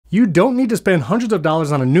You don't need to spend hundreds of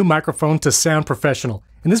dollars on a new microphone to sound professional.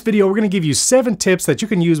 In this video, we're going to give you 7 tips that you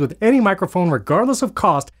can use with any microphone regardless of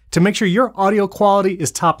cost to make sure your audio quality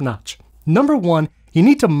is top-notch. Number 1, you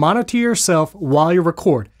need to monitor yourself while you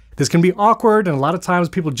record. This can be awkward, and a lot of times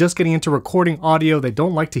people just getting into recording audio, they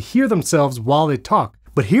don't like to hear themselves while they talk.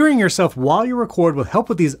 But hearing yourself while you record will help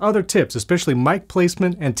with these other tips, especially mic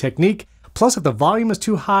placement and technique. Plus, if the volume is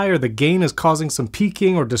too high or the gain is causing some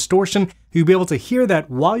peaking or distortion, you'll be able to hear that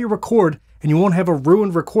while you record, and you won't have a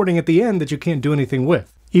ruined recording at the end that you can't do anything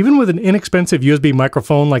with. Even with an inexpensive USB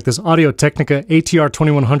microphone like this Audio-Technica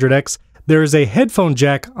ATR2100X, there is a headphone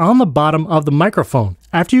jack on the bottom of the microphone.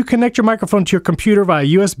 After you connect your microphone to your computer via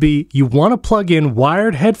USB, you want to plug in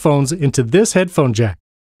wired headphones into this headphone jack.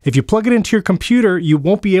 If you plug it into your computer, you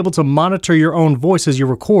won't be able to monitor your own voice as you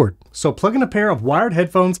record. So plug in a pair of wired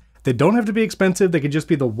headphones. They don't have to be expensive. They could just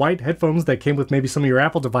be the white headphones that came with maybe some of your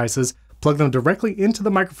Apple devices. Plug them directly into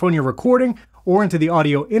the microphone you're recording or into the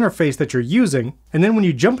audio interface that you're using. And then when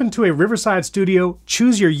you jump into a Riverside studio,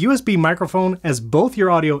 choose your USB microphone as both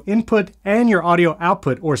your audio input and your audio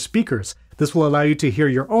output or speakers. This will allow you to hear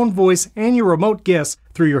your own voice and your remote guests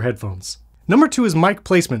through your headphones. Number 2 is mic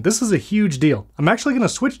placement. This is a huge deal. I'm actually going to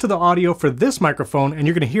switch to the audio for this microphone, and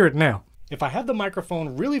you're going to hear it now. If I have the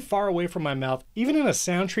microphone really far away from my mouth, even in a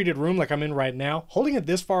sound-treated room like I'm in right now, holding it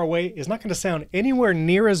this far away is not going to sound anywhere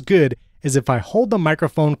near as good as if I hold the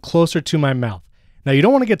microphone closer to my mouth. Now, you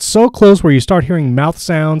don't want to get so close where you start hearing mouth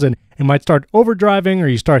sounds and it might start overdriving or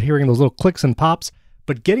you start hearing those little clicks and pops,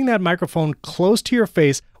 but getting that microphone close to your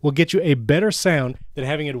face will get you a better sound than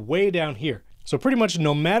having it way down here. So pretty much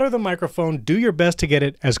no matter the microphone, do your best to get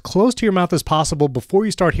it as close to your mouth as possible before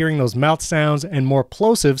you start hearing those mouth sounds and more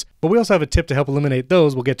plosives, but we also have a tip to help eliminate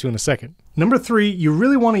those we'll get to in a second. Number 3, you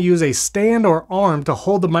really want to use a stand or arm to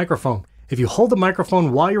hold the microphone. If you hold the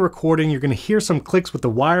microphone while you're recording, you're going to hear some clicks with the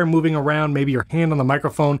wire moving around, maybe your hand on the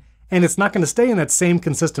microphone, and it's not going to stay in that same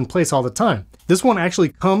consistent place all the time. This one actually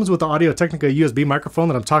comes with the Audio-Technica USB microphone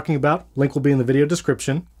that I'm talking about. Link will be in the video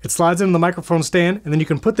description. It slides into the microphone stand, and then you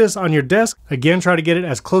can put this on your desk. Again, try to get it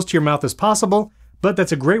as close to your mouth as possible, but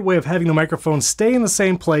that's a great way of having the microphone stay in the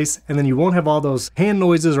same place, and then you won't have all those hand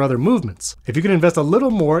noises or other movements. If you can invest a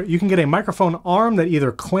little more, you can get a microphone arm that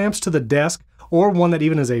either clamps to the desk or one that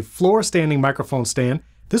even is a floor-standing microphone stand.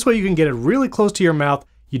 This way you can get it really close to your mouth.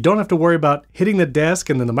 You don't have to worry about hitting the desk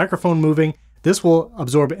and then the microphone moving. This will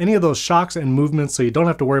absorb any of those shocks and movements, so you don't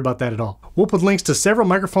have to worry about that at all. We'll put links to several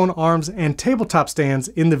microphone arms and tabletop stands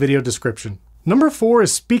in the video description. Number 4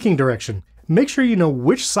 is speaking direction. Make sure you know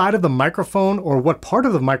which side of the microphone or what part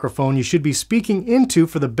of the microphone you should be speaking into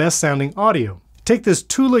for the best sounding audio. Take this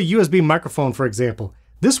Tula USB microphone for example.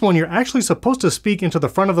 This one you're actually supposed to speak into the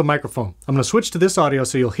front of the microphone. I'm going to switch to this audio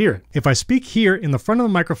so you'll hear it. If I speak here in the front of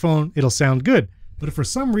the microphone, it'll sound good. But if for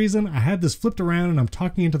some reason I had this flipped around and I'm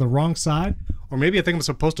talking into the wrong side, or maybe I think I'm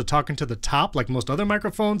supposed to talk into the top like most other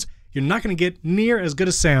microphones, you're not going to get near as good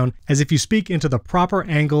a sound as if you speak into the proper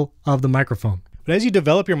angle of the microphone. But as you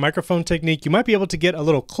develop your microphone technique, you might be able to get a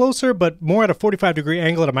little closer, but more at a 45-degree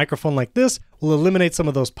angle at a microphone like this will eliminate some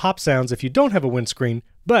of those pop sounds if you don't have a windscreen.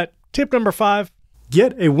 But tip number 5,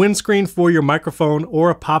 get a windscreen for your microphone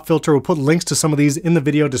or a pop filter. We'll put links to some of these in the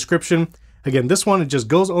video description. Again, this one, it just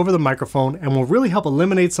goes over the microphone and will really help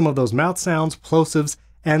eliminate some of those mouth sounds, plosives,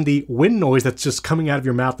 and the wind noise that's just coming out of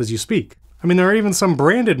your mouth as you speak. I mean, there are even some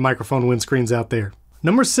branded microphone windscreens out there.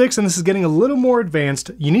 Number 6, and this is getting a little more advanced,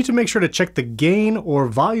 you need to make sure to check the gain or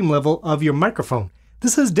volume level of your microphone.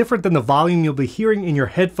 This is different than the volume you'll be hearing in your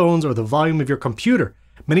headphones or the volume of your computer.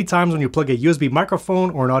 Many times when you plug a USB microphone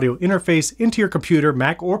or an audio interface into your computer,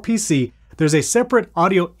 Mac or PC, there's a separate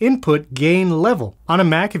audio input gain level. On a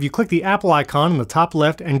Mac, if you click the Apple icon in the top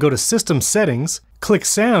left and go to System Settings, click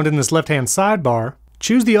Sound in this left-hand sidebar,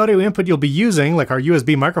 choose the audio input you'll be using, like our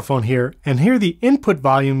USB microphone here, and here the input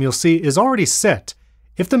volume you'll see is already set.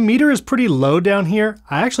 If the meter is pretty low down here,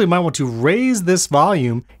 I actually might want to raise this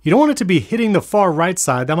volume. You don't want it to be hitting the far right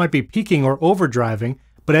side, that might be peaking or overdriving,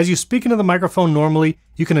 but as you speak into the microphone normally,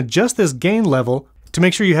 you can adjust this gain level to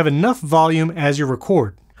make sure you have enough volume as you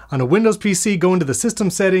record. On a Windows PC, go into the System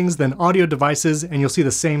Settings, then Audio Devices, and you'll see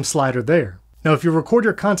the same slider there. Now, if you record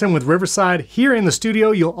your content with Riverside, here in the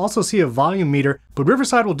studio, you'll also see a volume meter, but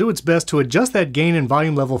Riverside will do its best to adjust that gain and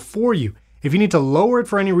volume level for you. If you need to lower it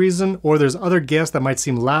for any reason, or there's other guests that might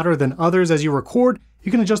seem louder than others as you record,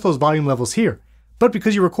 you can adjust those volume levels here. But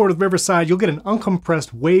because you record with Riverside, you'll get an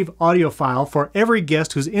uncompressed wave audio file for every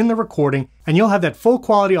guest who's in the recording, and you'll have that full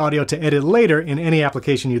quality audio to edit later in any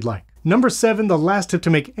application you'd like. Number 7, the last tip to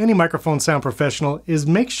make any microphone sound professional is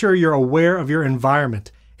make sure you're aware of your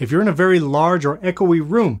environment. If you're in a very large or echoey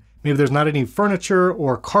room, maybe there's not any furniture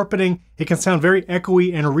or carpeting, it can sound very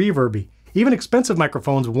echoey and reverby. Even expensive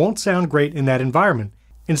microphones won't sound great in that environment.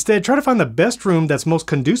 Instead, try to find the best room that's most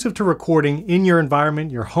conducive to recording in your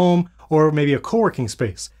environment, your home, or maybe a co-working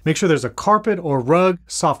space. Make sure there's a carpet or rug,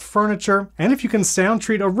 soft furniture, and if you can sound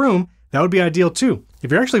treat a room, that would be ideal too.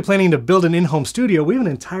 If you're actually planning to build an in-home studio, we have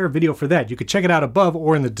an entire video for that. You could check it out above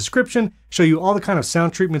or in the description, show you all the kind of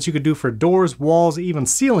sound treatments you could do for doors, walls, even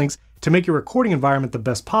ceilings to make your recording environment the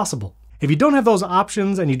best possible. If you don't have those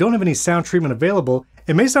options and you don't have any sound treatment available,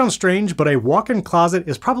 it may sound strange, but a walk-in closet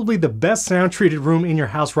is probably the best sound-treated room in your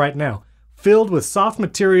house right now. Filled with soft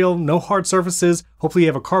material, no hard surfaces, hopefully you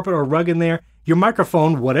have a carpet or rug in there. Your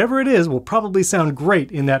microphone, whatever it is, will probably sound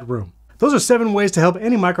great in that room. Those are 7 ways to help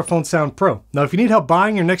any microphone sound pro. Now, if you need help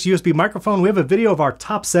buying your next USB microphone, we have a video of our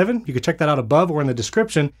top 7. You can check that out above or in the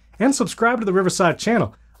description, and subscribe to the Riverside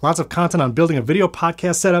channel. Lots of content on building a video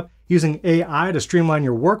podcast setup, using AI to streamline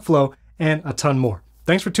your workflow, and a ton more.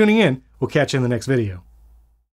 Thanks for tuning in. We'll catch you in the next video.